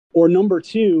Or number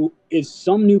two, is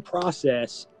some new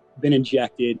process been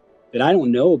injected that I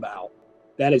don't know about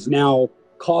that is now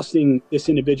costing this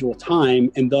individual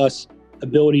time and thus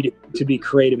ability to be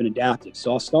creative and adaptive.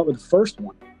 So I'll start with the first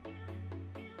one.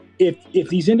 If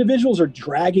these individuals are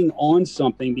dragging on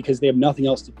something because they have nothing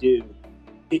else to do,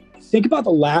 think about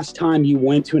the last time you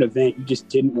went to an event you just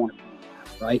didn't want to be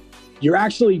at, right? You're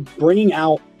actually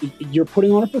you're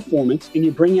putting on a performance and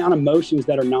you're bringing out emotions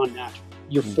that are non-natural.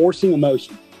 You're forcing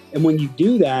emotion. And when you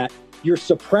do that, you're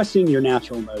suppressing your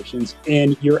natural emotions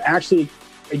and you're actually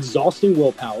exhausting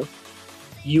willpower.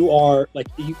 You are like,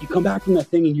 you come back from that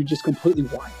thing and you're just completely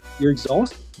wired. You're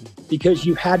exhausted because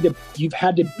you've had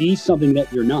to be something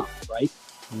that you're not, right?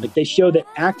 Like they show that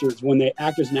actors and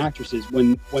actresses,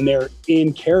 when they're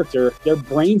in character, their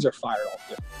brains are fired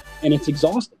off and it's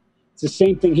exhausting. It's the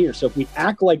same thing here. So if we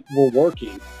act like we're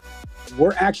working,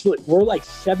 we're like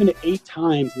 7 to 8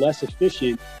 times less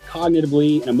efficient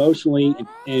cognitively and emotionally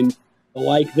and the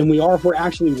like than we are if we're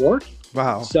actually working.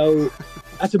 Wow. So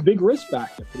that's a big risk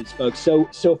factor for these folks. So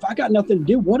if I got nothing to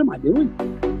do, what am I doing?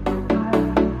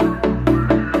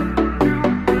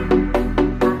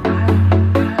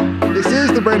 This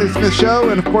is the Brandon Smith Show,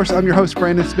 and of course, I'm your host,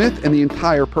 Brandon Smith, and the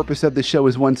entire purpose of this show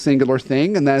is one singular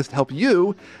thing, and that is to help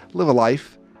you live a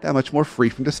life that much more free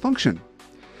from dysfunction.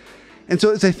 And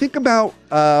so as I think about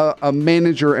a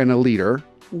manager and a leader,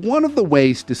 one of the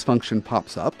ways dysfunction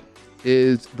pops up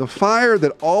is the fire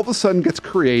that all of a sudden gets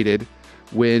created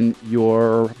when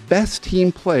your best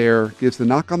team player gives the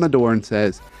knock on the door and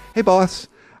says, "Hey boss,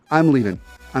 I'm leaving.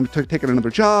 I'm taking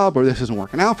another job, or this isn't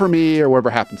working out for me," or whatever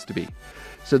it happens to be.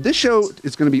 So this show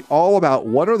is going to be all about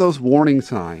what are those warning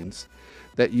signs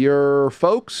that your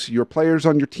folks, your players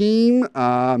on your team,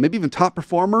 maybe even top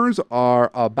performers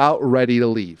are about ready to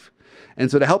leave. And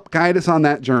so to help guide us on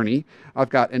that journey, I've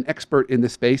got an expert in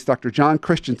this space, Dr. Jon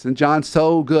Christiansen. Jon,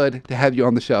 so good to have you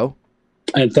on the show.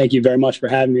 And thank you very much for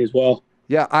having me as well.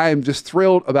 Yeah, I am just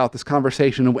thrilled about this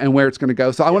conversation and where it's going to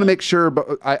go. So I want to make sure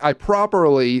I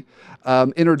properly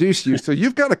introduce you. So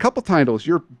you've got a couple titles.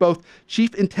 You're both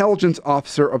Chief Intelligence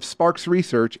Officer of Sparks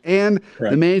Research and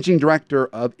the Managing Director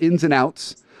of Ins and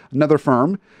Outs, another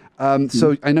firm.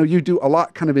 So I know you do a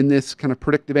lot kind of in this kind of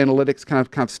predictive analytics kind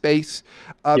of space.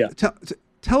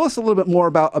 Tell us a little bit more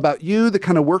about you, the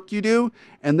kind of work you do,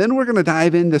 and then we're going to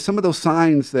dive into some of those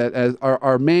signs that as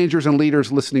our managers and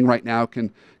leaders listening right now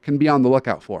can be on the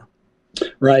lookout for.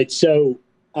 Right. So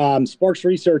Sparks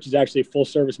Research is actually a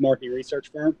full-service marketing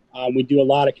research firm. We do a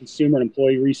lot of consumer and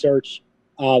employee research,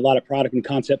 a lot of product and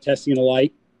concept testing and the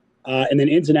like. And then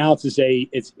Ins and Outs is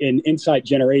it's an insight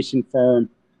generation firm,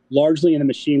 largely in the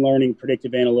machine learning,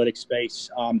 predictive analytics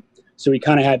space. So we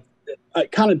kind of had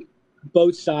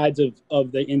both sides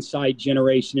of the insight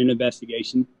generation and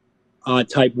investigation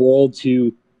type world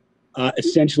to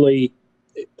essentially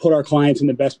put our clients in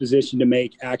the best position to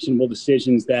make actionable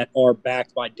decisions that are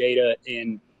backed by data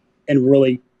and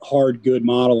really hard, good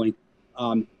modeling.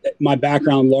 My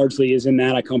background largely is in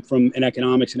that. I come from an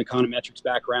economics and econometrics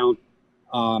background,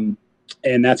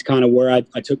 and that's kind of where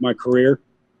I took my career.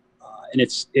 And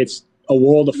it's a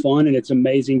world of fun, and it's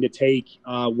amazing to take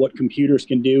what computers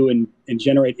can do and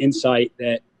generate insight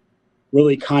that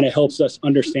really kind of helps us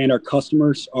understand our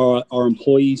customers, our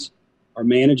employees, our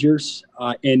managers,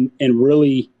 and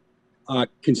really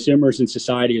consumers and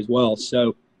society as well.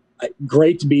 So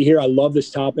great to be here. I love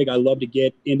this topic. I love to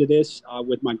get into this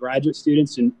with my graduate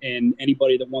students and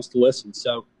anybody that wants to listen.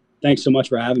 So thanks so much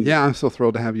for having me. Yeah, I'm so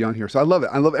thrilled to have you on here. So I love it.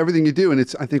 I love everything you do.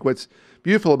 And I think what's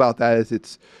beautiful about that is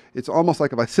it's almost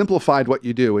like if I simplified what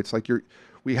you do, it's like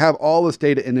we have all this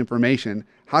data and information.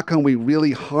 How can we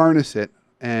really harness it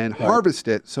and harvest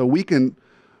it so we can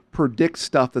predict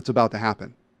stuff that's about to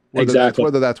happen?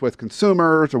 Whether that's with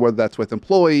consumers or whether that's with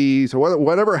employees or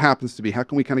whatever it happens to be. How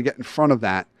can we kind of get in front of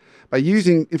that by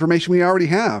using information we already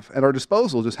have at our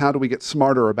disposal? Just how do we get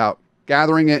smarter about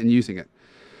gathering it and using it?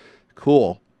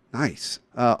 Cool. Nice.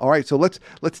 All right. So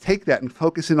let's take that and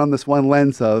focus in on this one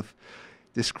lens of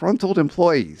disgruntled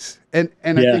employees. And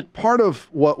I think part of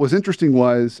what was interesting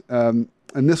was, and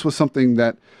this was something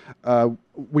that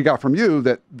we got from you,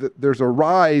 that there's a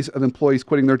rise of employees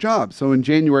quitting their jobs. So in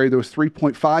January, there was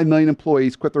 3.5 million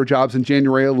employees quit their jobs in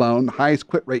January alone, the highest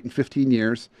quit rate in 15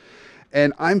 years.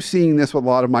 And I'm seeing this with a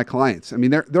lot of my clients. I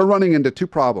mean, they're running into two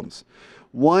problems.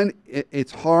 One,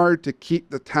 it's hard to keep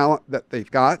the talent that they've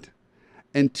got.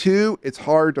 And two, it's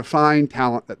hard to find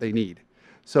talent that they need.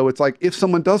 So it's like if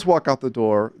someone does walk out the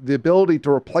door, the ability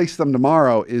to replace them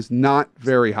tomorrow is not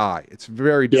very high. It's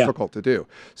very difficult to do.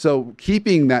 So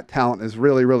keeping that talent is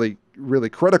really, really, really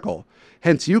critical.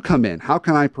 Hence you come in. How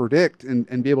can I predict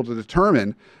and be able to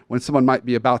determine when someone might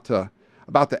be about to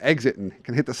about to exit and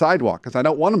can hit the sidewalk because I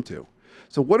don't want them to.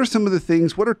 So what are some of the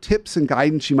things, what are tips and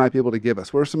guidance you might be able to give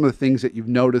us? What are some of the things that you've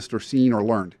noticed or seen or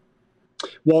learned?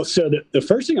 Well, so the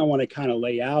first thing I want to kind of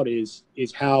lay out is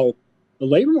how the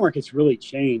labor market's really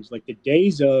changed. Like the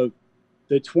days of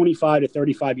the 25 to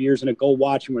 35 years in a gold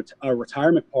watch and a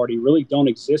retirement party really don't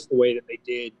exist the way that they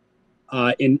did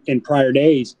in prior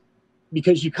days,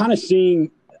 because you're kind of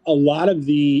seeing a lot of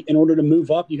in order to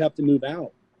move up, you have to move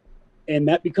out. And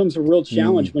that becomes a real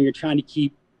challenge when you're trying to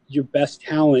keep your best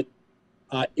talent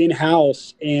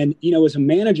in-house. And, as a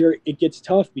manager, it gets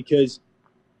tough because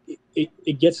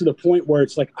it gets to the point where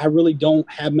it's like, I really don't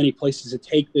have many places to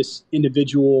take this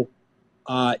individual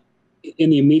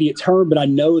in the immediate term, but I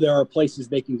know there are places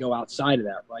they can go outside of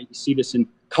that, right? You see this in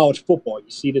college football. You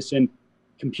see this in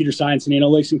computer science and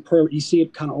analytics, and you see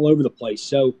it kind of all over the place.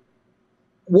 So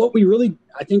what we really,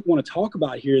 I think, want to talk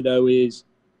about here, though, is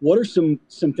what are some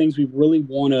things we really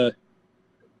want to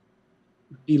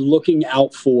be looking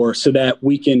out for so that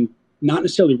we can not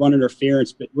necessarily run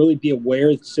interference, but really be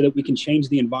aware so that we can change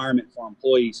the environment for our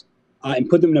employees and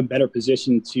put them in a better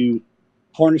position to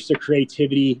harness their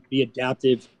creativity, be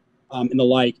adaptive, and the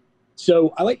like.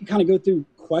 So I like to kind of go through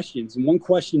questions. And one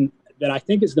question that I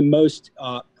think is the most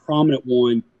prominent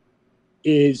one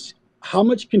is, how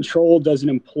much control does an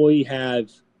employee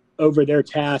have over their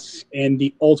tasks and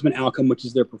the ultimate outcome, which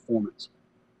is their performance?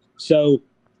 So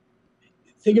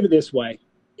think of it this way.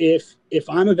 If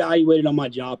I'm evaluated on my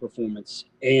job performance,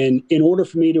 and in order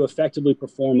for me to effectively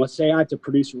perform, let's say I have to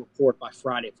produce a report by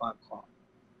Friday at 5 o'clock,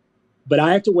 but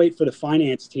I have to wait for the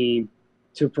finance team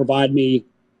to provide me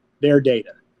their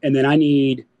data. And then I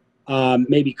need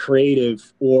maybe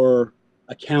creative or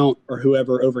account or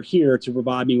whoever over here to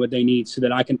provide me what they need so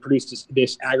that I can produce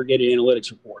this aggregated analytics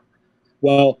report.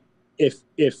 Well, if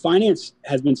finance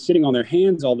has been sitting on their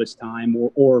hands all this time,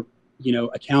 or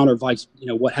account or vice,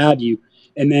 what have you,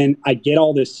 and then I get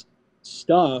all this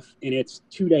stuff and it's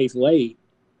 2 days late,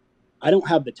 I don't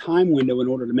have the time window in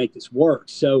order to make this work.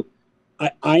 So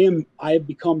I have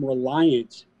become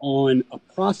reliant on a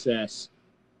process,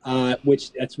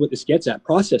 which that's what this gets at,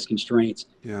 process constraints.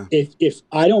 Yeah. If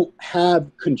I don't have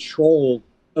control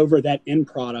over that end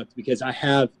product because I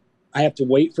have to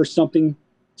wait for something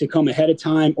to come ahead of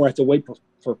time, or I have to wait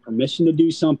for permission to do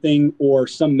something or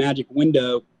some magic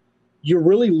window, you're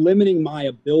really limiting my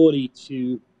ability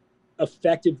to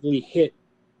effectively hit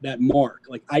that mark.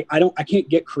 Like I can't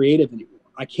get creative anymore.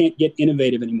 I can't get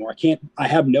innovative anymore. I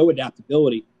have no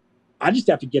adaptability. I just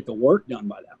have to get the work done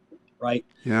by that point, right?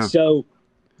 Yeah. So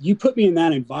you put me in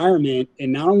that environment,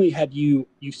 and not only have you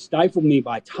stifled me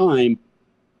by time,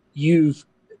 you've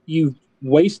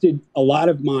wasted a lot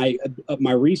of my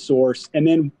resource. And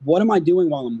then what am I doing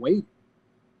while I'm waiting,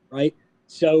 right?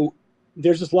 So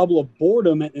there's this level of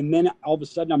boredom, and then all of a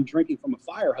sudden I'm drinking from a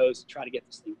fire hose to try to get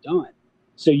this thing done.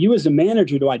 So you as a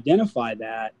manager to identify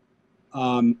that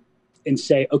and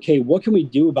say, okay, what can we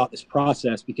do about this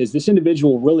process? Because this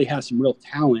individual really has some real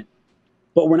talent,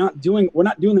 but we're not doing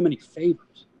them any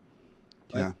favors.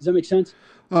 Right? Yeah. Does that make sense?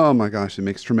 Oh my gosh, it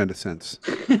makes tremendous sense.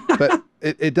 But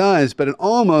it does, but it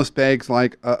almost begs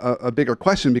like a bigger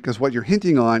question, because what you're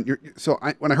hinting on,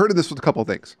 when I heard of this was a couple of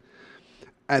things.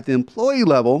 At the employee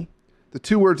level, the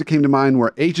two words that came to mind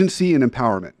were agency and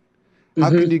empowerment. How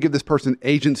can you give this person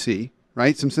agency,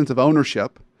 right? Some sense of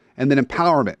ownership, and then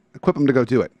empowerment, equip them to go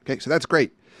do it. Okay, so that's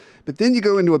great. But then you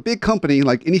go into a big company,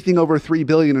 like anything over $3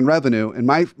 billion in revenue. And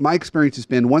my experience has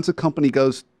been, once a company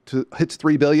hits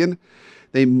 $3 billion,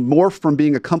 they morph from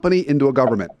being a company into a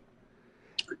government.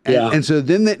 And so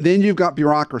then you've got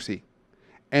bureaucracy.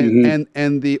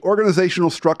 And the organizational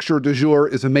structure du jour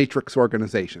is a matrix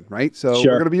organization, right? So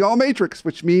we're going to be all matrix,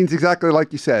 which means exactly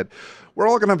like you said, we're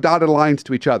all going to have dotted lines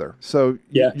to each other. So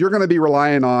you're going to be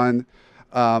relying on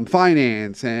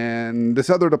finance and this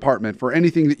other department for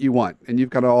anything that you want, and you've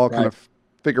got to all kind of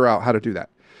figure out how to do that.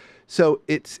 So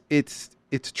it's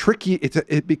tricky.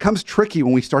 It becomes tricky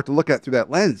when we start to look at it through that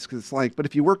lens, because it's like, but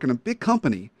if you work in a big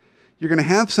company, you're going to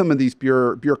have some of these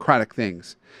bureaucratic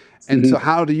things. And so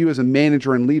how do you as a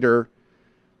manager and leader,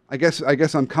 I guess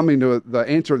I'm coming to the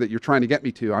answer that you're trying to get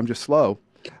me to, I'm just slow,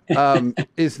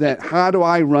 is that how do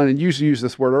I run, and you used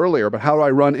this word earlier, but how do I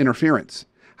run interference?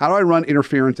 How do I run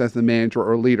interference as the manager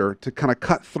or leader to kind of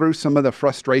cut through some of the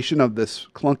frustration of this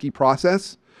clunky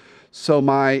process so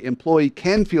my employee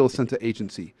can feel a sense of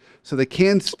agency, so they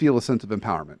can feel a sense of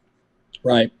empowerment?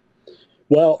 Right.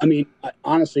 Well, I mean,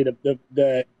 honestly,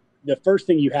 the first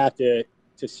thing you have to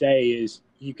say is,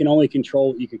 you can only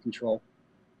control what you can control,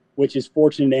 which is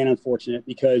fortunate and unfortunate,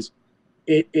 because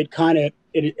it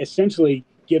essentially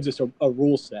gives us a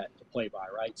rule set to play by,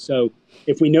 right? So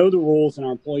if we know the rules and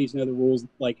our employees know the rules,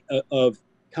 like of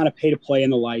kind of pay to play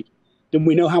and the like, then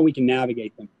we know how we can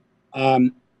navigate them.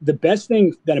 The best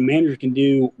thing that a manager can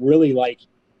do, really, like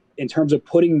in terms of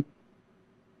putting,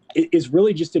 is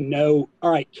really just to know,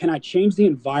 all right, can I change the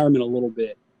environment a little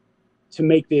bit to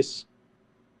make this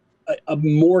a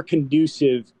more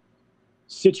conducive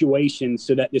situation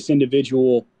so that this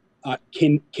individual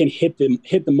can hit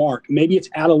the mark. Maybe it's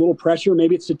add a little pressure,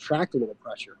 maybe it's subtract a little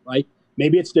pressure, right?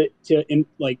 Maybe it's to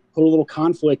put a little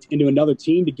conflict into another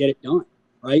team to get it done,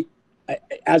 right?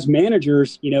 As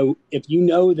managers, if you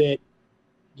know that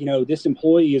this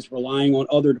employee is relying on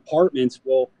other departments,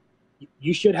 well,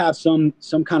 you should have some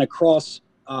kind of cross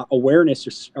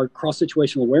awareness or cross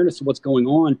situational awareness of what's going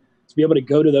on to be able to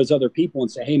go to those other people and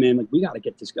say, hey man, like we got to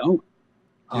get this going.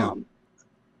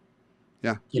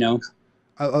 Yeah.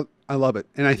 I love it.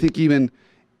 And I think even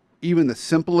the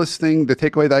simplest thing, the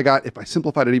takeaway that I got, if I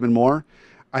simplified it even more,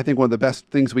 I think one of the best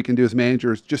things we can do as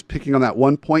managers, just picking on that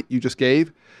one point you just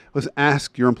gave, was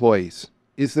ask your employees,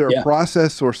 is there a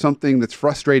process or something that's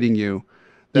frustrating you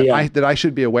that I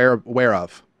should be aware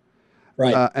of?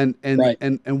 Right.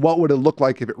 And what would it look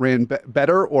like if it ran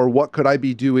better, or what could I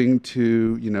be doing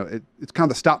to, it's kind of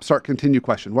the stop, start, continue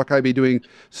question. What could I be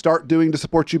start doing to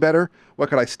support you better? What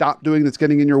could I stop doing that's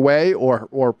getting in your way,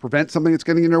 or prevent something that's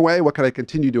getting in your way? What could I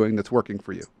continue doing that's working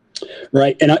for you?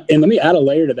 Right. And let me add a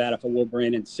layer to that, if I will,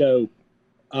 Brandon. So,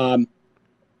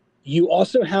 you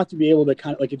also have to be able to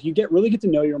kind of, like, if you really get to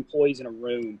know your employees in a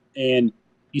room and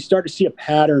you start to see a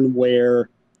pattern where,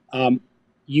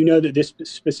 that this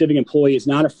specific employee is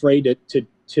not afraid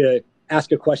to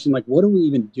ask a question like, what are we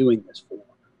even doing this for?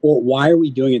 Or why are we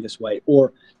doing it this way?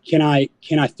 Or can I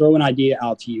throw an idea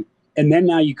out to you? And then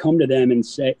now you come to them and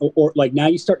say, or like now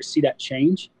you start to see that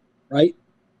change, right?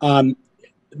 The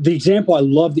example I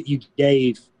love that you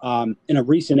gave in a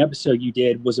recent episode you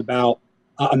did was about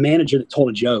a manager that told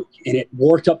a joke, and it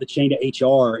worked up the chain to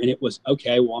HR, and it was,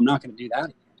 okay, well, I'm not going to do that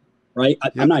again, right?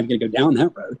 I'm not even going to go down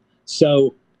that road.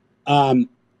 So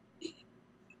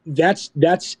that's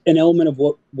an element of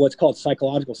what's called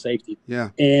psychological safety. Yeah.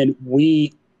 And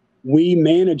we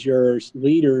managers,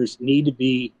 leaders need to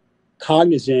be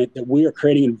cognizant that we are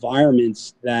creating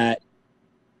environments that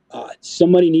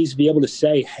somebody needs to be able to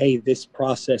say, hey, this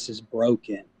process is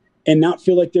broken, and not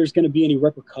feel like there's going to be any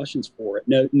repercussions for it.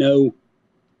 No,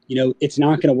 it's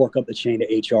not going to work up the chain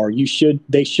to HR.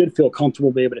 They should feel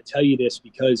comfortable be able to tell you this,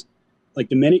 because like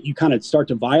the minute you kind of start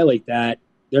to violate that,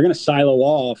 they're going to silo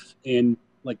off, and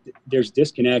like there's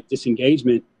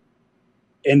disengagement.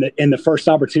 And the first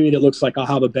opportunity that looks like I'll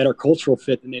have a better cultural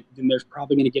fit, then there's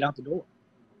probably going to get out the door.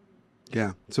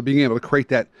 Yeah. So being able to create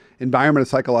that environment of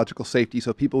psychological safety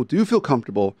so people do feel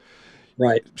comfortable,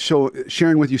 right,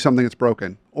 sharing with you something that's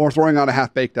broken, or throwing out a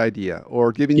half-baked idea,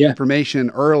 or giving you information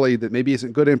early that maybe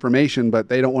isn't good information, but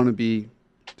they don't want to be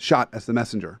shot as the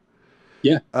messenger.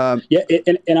 Yeah. And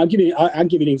I'll give you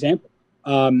an example.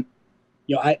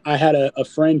 I had a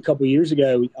friend a couple of years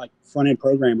ago, like front-end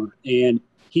programmer, and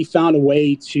he found a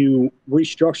way to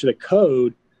restructure the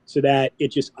code so that it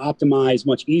just optimized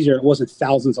much easier. It wasn't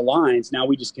thousands of lines. Now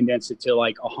we just condensed it to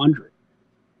like 100.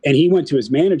 And he went to his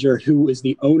manager, who is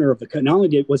the owner of the code. Not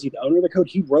only was he the owner of the code,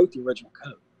 he wrote the original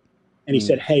code. And he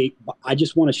said, hey, I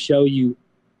just want to show you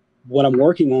what I'm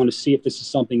working on to see if this is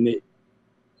something that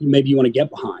maybe you want to get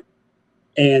behind.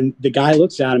 And the guy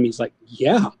looks at him, he's like,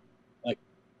 yeah, like,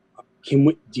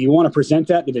 do you want to present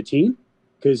that to the team?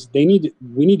 Because we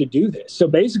need to do this. So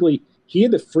basically, he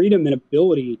had the freedom and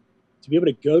ability to be able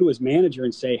to go to his manager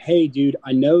and say, hey, dude,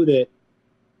 I know that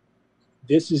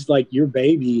this is like your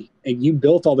baby and you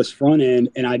built all this front end,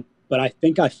 but I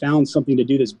think I found something to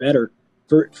do this better.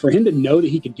 For him to know that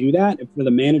he could do that, and for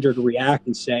the manager to react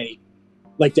and say,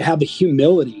 like, to have the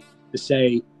humility to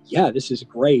say, yeah, this is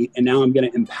great, and now I'm going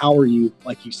to empower you,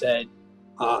 like you said,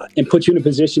 and put you in a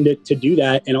position to do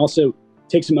that, and also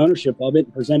take some ownership of it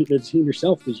and present it to the team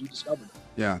yourself because you discovered it.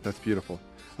 Yeah, that's beautiful.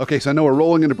 Okay, so I know we're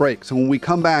rolling into break. So when we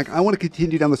come back, I want to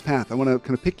continue down this path. I want to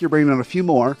kind of pick your brain on a few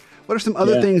more. What are some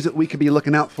other things that we could be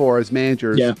looking out for as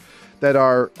managers that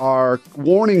are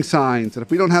warning signs that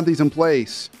if we don't have these in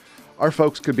place, our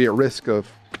folks could be at risk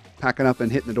of packing up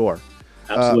and hitting the door?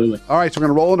 Absolutely. All right, so we're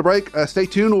going to roll into break. Stay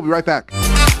tuned. We'll be right back.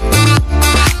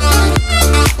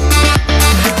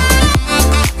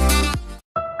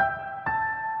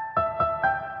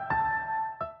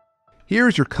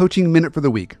 Here's your coaching minute for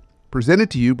the week, presented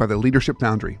to you by the Leadership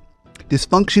Foundry.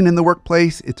 Dysfunction in the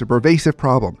workplace, it's a pervasive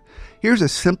problem. Here's a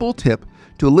simple tip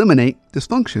to eliminate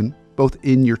dysfunction, both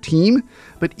in your team,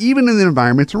 but even in the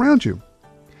environments around you.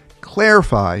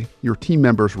 Clarify your team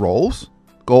members' roles,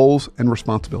 goals, and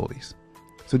responsibilities.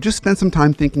 So just spend some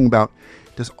time thinking about,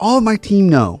 does all of my team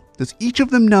know? Does each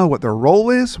of them know what their role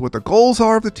is, what the goals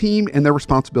are of the team, and their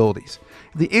responsibilities?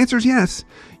 If the answer is yes,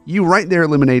 you right there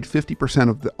eliminate 50%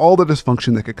 of all the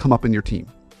dysfunction that could come up in your team.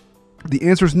 If the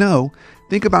answer is no,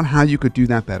 think about how you could do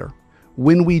that better.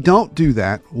 When we don't do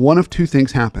that, one of two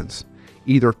things happens.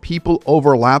 Either people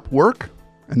overlap work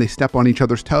and they step on each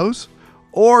other's toes,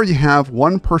 or you have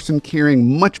one person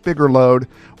carrying much bigger load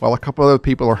while a couple other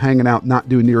people are hanging out not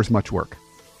doing near as much work.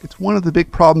 It's one of the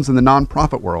big problems in the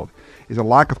nonprofit world is a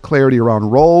lack of clarity around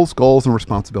roles, goals, and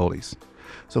responsibilities.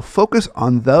 So focus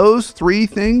on those three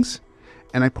things,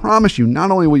 and I promise you, not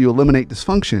only will you eliminate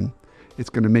dysfunction, it's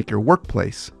going to make your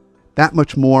workplace that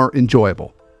much more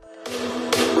enjoyable.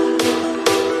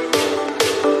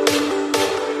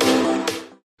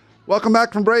 Welcome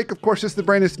back from break. Of course, this is the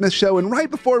Brandon Smith Show, and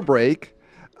right before break,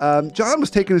 Jon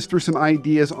was taking us through some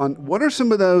ideas on what are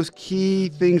some of those key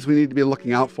things we need to be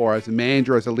looking out for as a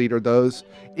manager, as a leader, those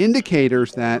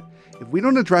indicators that if we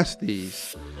don't address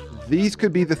these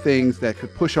could be the things that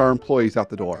could push our employees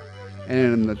out the door.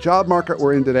 And in the job market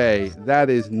we're in today, that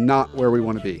is not where we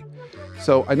want to be.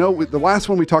 So I know the last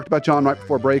one we talked about, Jon, right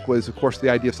before break was, of course,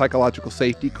 the idea of psychological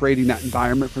safety, creating that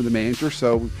environment for the manager.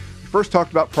 So we first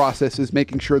talked about processes,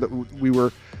 making sure that we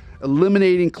were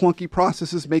eliminating clunky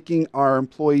processes, making our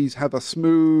employees have a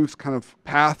smooth kind of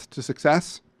path to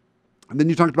success. And then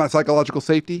you talked about psychological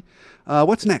safety.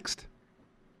 What's next?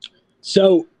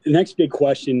 So the next big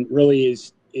question really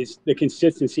is the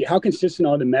consistency. How consistent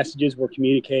are the messages we're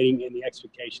communicating and the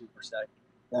expectations per se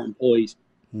for our employees?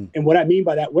 And what I mean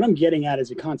by that, what I'm getting at is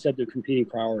a concept of competing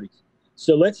priorities.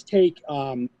 So let's take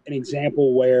an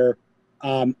example where,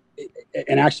 and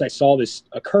actually I saw this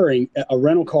occurring, a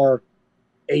rental car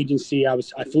agency. I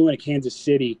flew into Kansas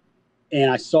City,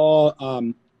 and I saw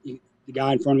the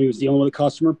guy in front of me was dealing with a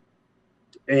customer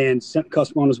and sent the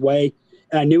customer on his way.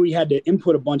 And I knew he had to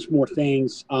input a bunch more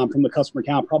things from the customer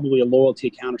account, probably a loyalty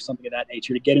account or something of that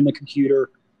nature, to get in the computer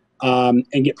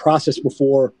and get processed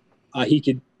before he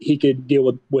could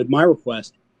deal with my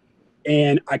request.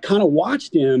 And I kind of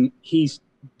watched him. He's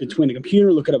between the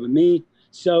computer looking up at me.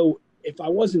 So if I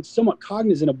wasn't somewhat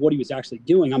cognizant of what he was actually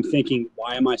doing, I'm thinking,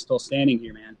 why am I still standing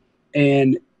here, man?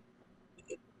 And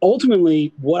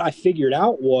ultimately, what I figured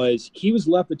out was he was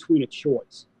left between a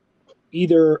choice.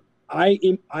 Either I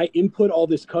input all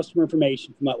this customer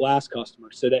information from that last customer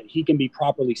so that he can be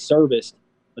properly serviced.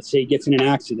 Let's say he gets in an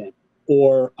accident,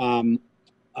 or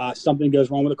something goes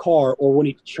wrong with the car, or when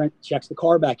he checks the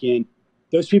car back in,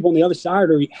 those people on the other side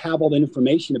already have all the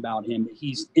information about him that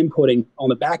he's inputting on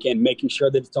the back end, making sure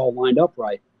that it's all lined up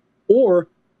right. Or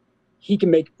he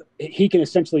can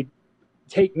essentially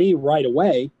take me right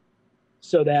away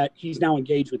so that he's now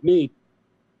engaged with me,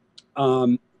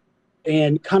 and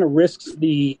kind of risks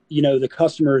the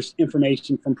customer's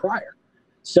information from prior.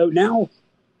 So now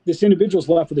this individual's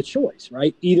left with a choice,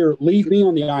 right? Either leave me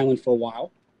on the island for a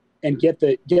while and get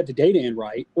the data in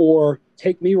right, or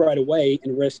take me right away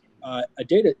and risk a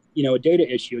data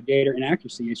issue, a data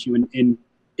inaccuracy issue in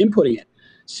inputting it.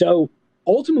 So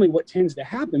ultimately what tends to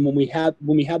happen when we have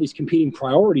these competing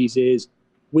priorities is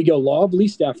we go law of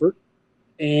least effort,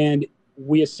 and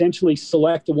we essentially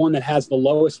select the one that has the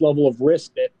lowest level of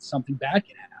risk that something bad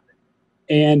can happen.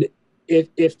 And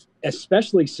if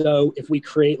especially so, if we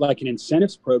create like an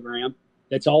incentives program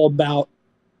that's all about,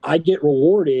 I get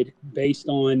rewarded based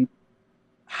on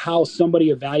how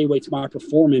somebody evaluates my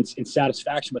performance and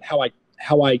satisfaction with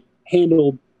how I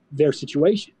handle their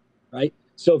situation, right?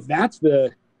 So if that's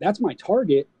my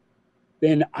target,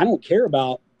 then I don't care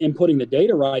about inputting the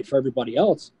data right for everybody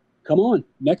else. Come on,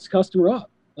 next customer up.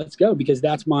 Let's go, because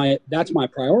that's my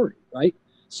priority, right?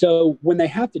 So when they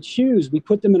have to choose, we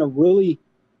put them in a really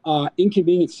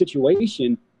inconvenient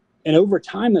situation, and over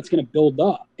time that's going to build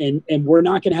up, and we're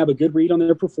not going to have a good read on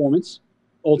their performance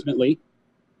ultimately.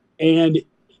 And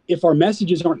if our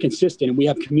messages aren't consistent and we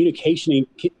have communication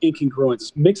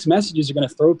incongruence, mixed messages are going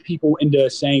to throw people into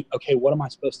saying, okay, what am I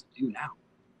supposed to do now?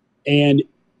 And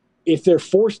if they're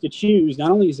forced to choose, not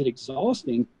only is it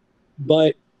exhausting,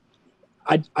 but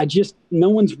I just, no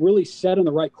one's really set on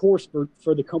the right course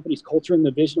for the company's culture and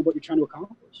the vision of what you're trying to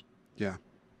accomplish. Yeah.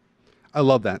 I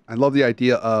love that. I love the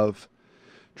idea of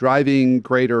driving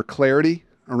greater clarity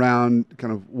around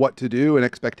kind of what to do and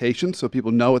expectations so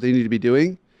people know what they need to be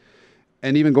doing,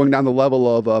 and even going down the level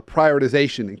of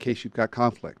prioritization in case you've got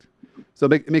conflict. So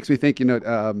it makes me think,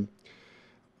 when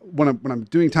I'm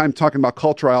doing time talking about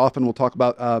culture, I often will talk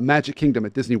about Magic Kingdom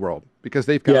at Disney World, because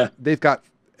they've got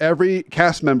every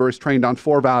cast member is trained on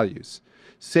 4 values: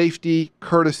 safety,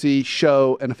 courtesy,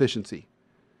 show, and efficiency.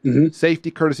 Mm-hmm.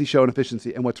 Safety, courtesy, show, and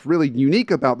efficiency. And what's really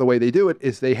unique about the way they do it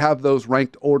is they have those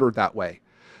ranked ordered that way.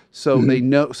 So Mm-hmm. they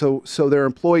know, so their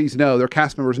employees know, their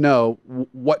cast members know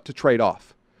what to trade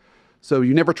off. So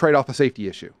you never trade off a safety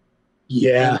issue.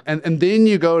 Yeah. And then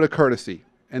you go to courtesy.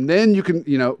 And then you can,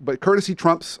 but courtesy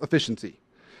trumps efficiency.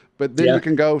 But then Yeah. you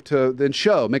can go to then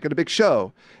show, make it a big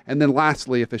show. And then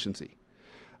lastly, efficiency.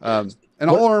 And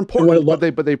all are important, but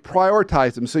they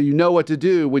prioritize them. So you know what to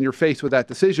do when you're faced with that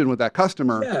decision with that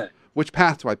customer. Yeah. Which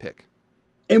path do I pick?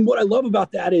 And what I love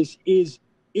about that is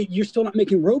you're still not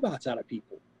making robots out of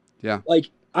people. Yeah. Like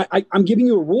I'm giving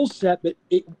you a rule set, but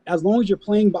as long as you're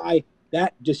playing by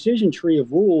that decision tree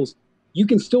of rules, you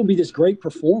can still be this great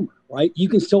performer, right? You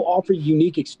can still offer a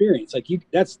unique experience. Like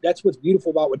that's what's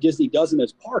beautiful about what Disney does in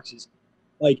those parks is,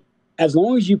 like, as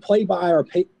long as you play by our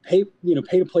pay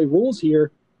to play rules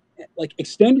here, like,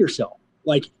 extend yourself,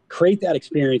 like, create that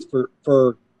experience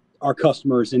for our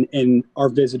customers and our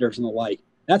visitors and the like.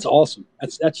 That's awesome.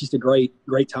 That's just a great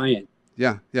tie-in.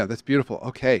 Yeah, that's beautiful.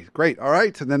 Okay, great. All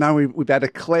right, so then now we've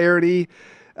added clarity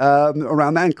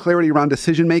around that and clarity around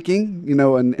decision making.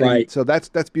 And Right. so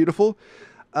that's beautiful.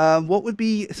 What would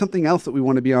be something else that we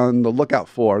want to be on the lookout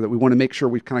for, that we want to make sure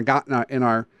we've kind of got in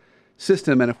our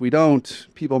system, and if we don't,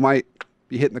 people might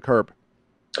be hitting the curb?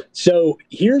 So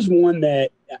here's one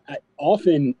that I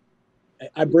often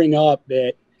bring up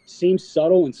that seems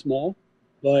subtle and small,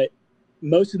 but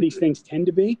most of these things tend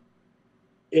to be.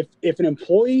 If an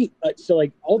employee, so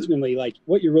like ultimately, like,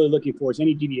 what you're really looking for is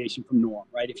any deviation from norm,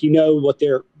 right? If you know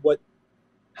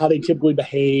how they typically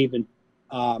behave and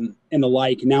the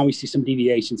like, and now we see some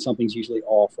deviation, something's usually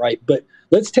off, right? But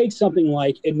let's take something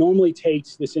like, it normally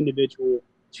takes this individual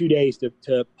 2 days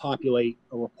to populate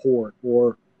a report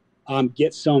or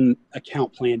get some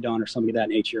account plan done or something of that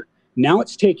nature. Now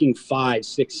it's taking 5,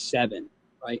 6, 7,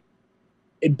 right?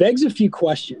 It begs a few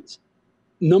questions.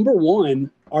 Number one,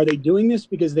 are they doing this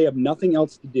because they have nothing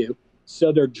else to do,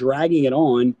 so they're dragging it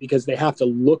on because they have to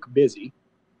look busy?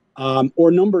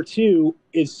 Or number two,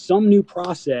 is some new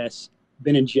process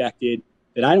been injected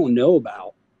that I don't know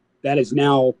about that is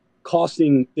now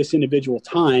costing this individual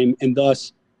time and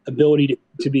thus ability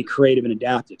to be creative and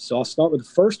adaptive? So I'll start with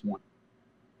the first one.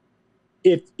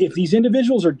 If these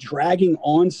individuals are dragging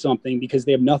on something because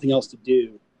they have nothing else to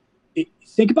do,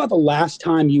 think about the last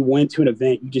time you went to an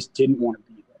event you just didn't want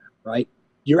to be there, right?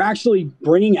 You're actually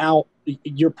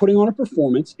you're putting on a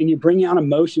performance, and you're bringing out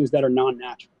emotions that are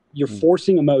non-natural. You're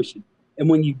forcing emotion. And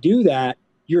when you do that,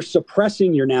 you're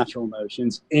suppressing your natural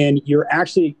emotions, and you're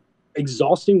actually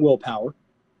exhausting willpower.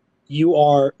 You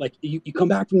are like, you come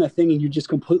back from that thing and you're just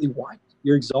completely wiped.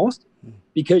 You're exhausted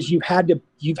because you've had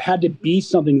to be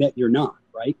something that you're not,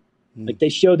 right? Like, they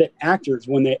show that actors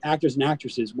and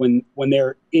actresses, when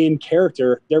they're in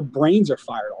character, their brains are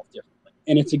fired off differently,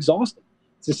 and it's exhausting.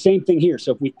 It's the same thing here.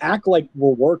 So if we act like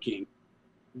we're working,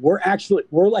 we're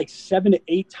like 7 to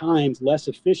 8 times less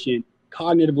efficient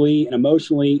cognitively and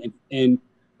emotionally and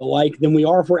the like than we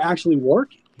are if we're actually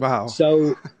working. Wow.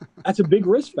 So that's a big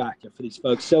risk factor for these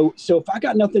folks. So if I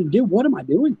got nothing to do, what am I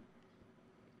doing?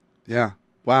 Yeah.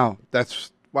 Wow.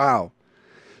 That's wow.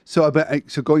 So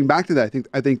going back to that,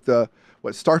 I think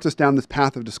what starts us down this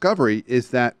path of discovery is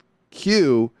that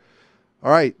cue. All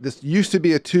right, this used to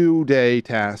be a 2-day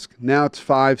task. Now it's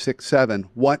 5, 6, 7.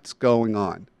 What's going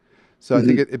on? So I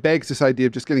think it begs this idea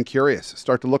of just getting curious.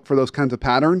 Start to look for those kinds of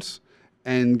patterns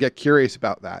and get curious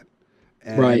about that,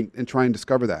 and try and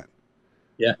discover that.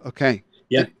 Yeah. Okay.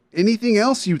 Yeah. Anything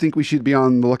else you think we should be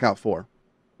on the lookout for?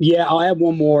 Yeah, I'll add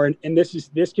one more, and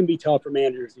this can be tough for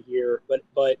managers to hear,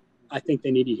 but I think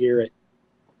they need to hear it.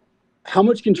 How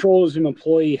much control does an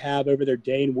employee have over their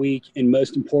day and week, and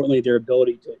most importantly, their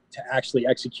ability to actually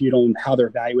execute on how they're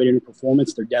evaluating their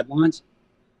performance, their deadlines?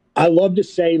 I love to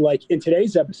say, like, in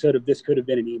today's episode of This Could Have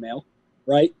Been an Email,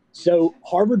 right? So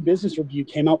Harvard Business Review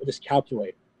came out with this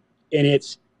calculator, and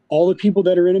it's all the people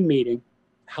that are in a meeting,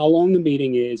 how long the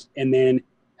meeting is, and then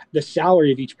the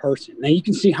salary of each person. Now you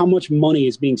can see how much money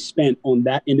is being spent on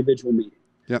that individual meeting.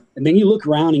 Yep. And then you look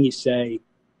around and you say,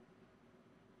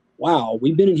 wow,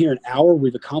 we've been in here an hour.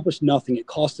 We've accomplished nothing. It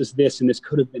cost us this, and this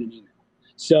could have been an email.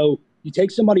 So you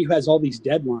take somebody who has all these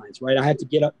deadlines, right? I have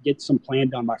to get some plan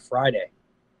done by Friday.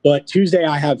 But Tuesday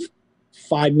I have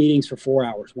 5 meetings for 4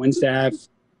 hours. Wednesday I have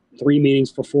 3 meetings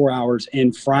for 4 hours.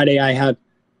 And Friday I have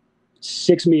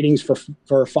 6 meetings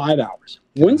for 5 hours.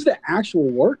 When's the actual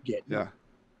work get done?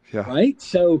 Yeah. Right?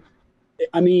 So,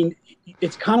 I mean,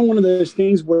 it's kind of one of those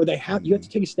things where you have to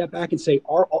take a step back and say,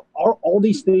 are all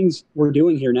these things we're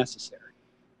doing here necessary?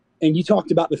 And you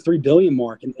talked about the 3 billion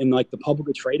mark in like the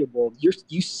publicly traded world.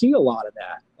 You see a lot of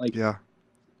that. Like,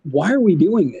 why are we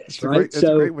doing this? Right?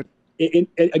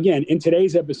 again, in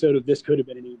today's episode of This Could Have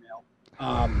Been an Email,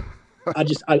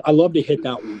 I love to hit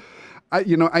that one.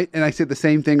 I said the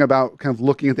same thing about kind of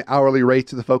looking at the hourly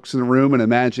rates of the folks in the room and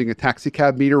imagining a taxi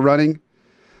cab meter running.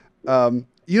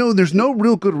 There's no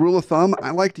real good rule of thumb.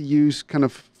 I like to use kind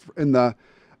of in the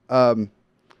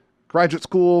graduate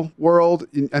school world.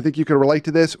 I think you could relate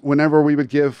to this. Whenever we would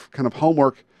give kind of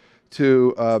homework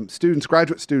to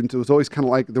graduate students, it was always kind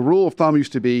of like the rule of thumb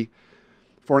used to be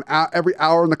for every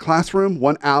hour in the classroom,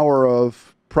 1 hour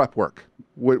of prep work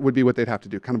would be what they'd have to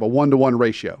do, kind of a 1-to-1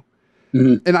 ratio.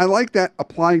 Mm-hmm. And I like that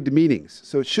applying to meetings.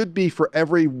 So it should be for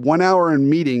every 1 hour in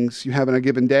meetings you have in a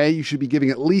given day, you should be giving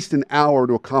at least an hour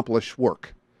to accomplish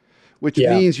work, which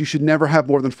means you should never have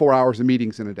more than 4 hours of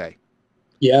meetings in a day.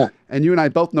 Yeah. And you and I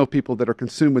both know people that are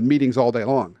consumed with meetings all day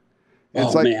long. And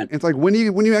it's like when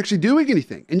you actually doing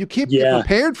anything, and you can't get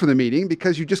prepared for the meeting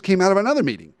because you just came out of another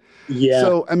meeting. Yeah.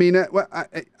 So, I mean,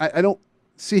 I don't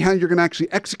see how you're going to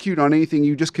actually execute on anything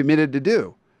you just committed to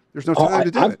do. There's no time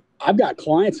to do it. I've got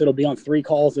clients that'll be on 3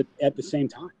 calls at the same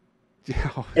time.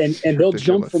 Yeah, and they'll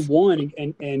jump from one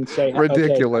and say,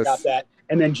 ridiculous. Okay, I got that,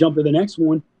 and then jump to the next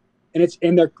one.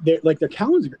 And they're like their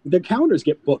calendars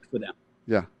get booked for them.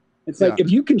 Yeah. It's like, if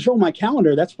you control my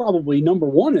calendar, that's probably number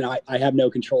one, and I have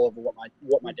no control over what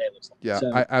my day looks like. Yeah,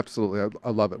 so. I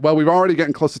love it. Well, we've already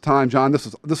getting close to time, John. This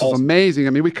is amazing.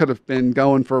 I mean, we could have been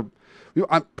going for.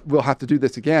 We'll have to do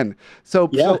this again. So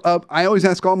I always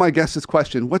ask all my guests this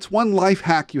question: what's one life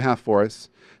hack you have for us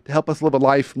to help us live a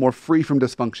life more free from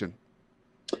dysfunction?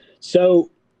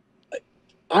 So,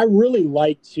 I really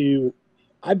like to.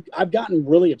 I've gotten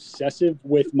really obsessive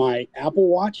with my Apple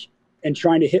Watch and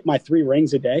trying to hit my 3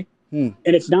 rings a day. And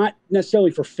it's not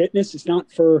necessarily for fitness. It's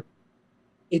not for,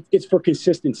 it's for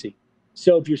consistency.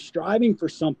 So if you're striving for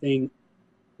something,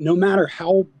 no matter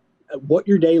what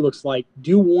your day looks like,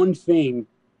 do one thing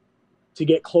to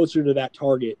get closer to that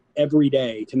target every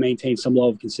day to maintain some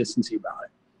level of consistency about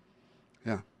it.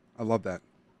 Yeah. I love that.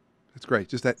 That's great.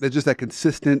 Just that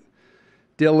consistent,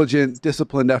 diligent,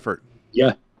 disciplined effort.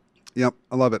 Yeah. Yep.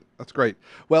 I love it. That's great.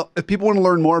 Well, if people want to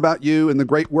learn more about you and the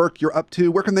great work you're up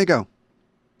to, where can they go?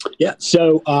 Yeah.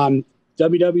 So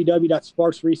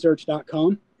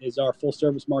www.sparksresearch.com is our full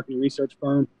service marketing research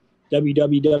firm.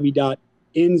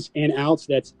 www.insandouts,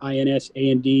 that's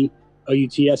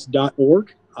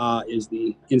INSANDOUTS.org is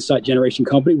the insight generation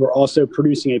company. We're also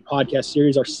producing a podcast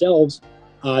series ourselves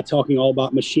talking all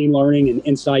about machine learning and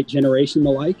insight generation and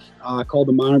the like called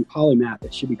The Modern Polymath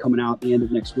that should be coming out at the end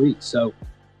of next week. So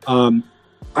I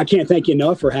can't thank you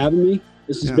enough for having me.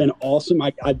 This has been awesome.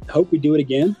 I hope we do it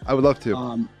again. I would love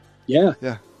to. Yeah.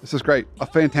 This is great.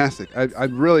 Fantastic.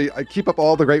 I keep up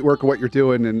all the great work of what you're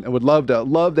doing, and I would love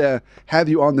to have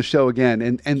you on the show again.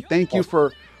 And thank you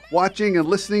for watching and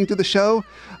listening to the show.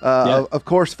 Of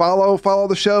course, follow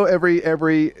the show every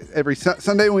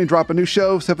Sunday when we drop a new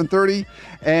show, 7:30.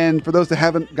 And for those that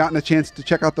haven't gotten a chance to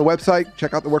check out the website,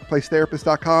 check out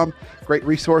theworkplacetherapist.com. Great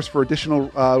resource for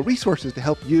additional resources to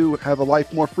help you have a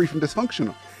life more free from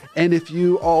dysfunction. And if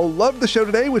you all loved the show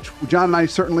today, which John and I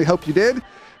certainly hope you did,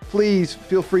 please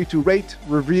feel free to rate,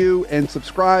 review, and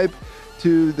subscribe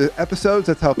to the episodes.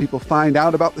 That's how people find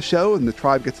out about the show and the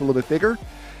tribe gets a little bit bigger.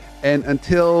 And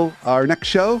until our next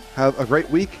show, have a great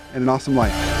week and an awesome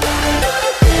life.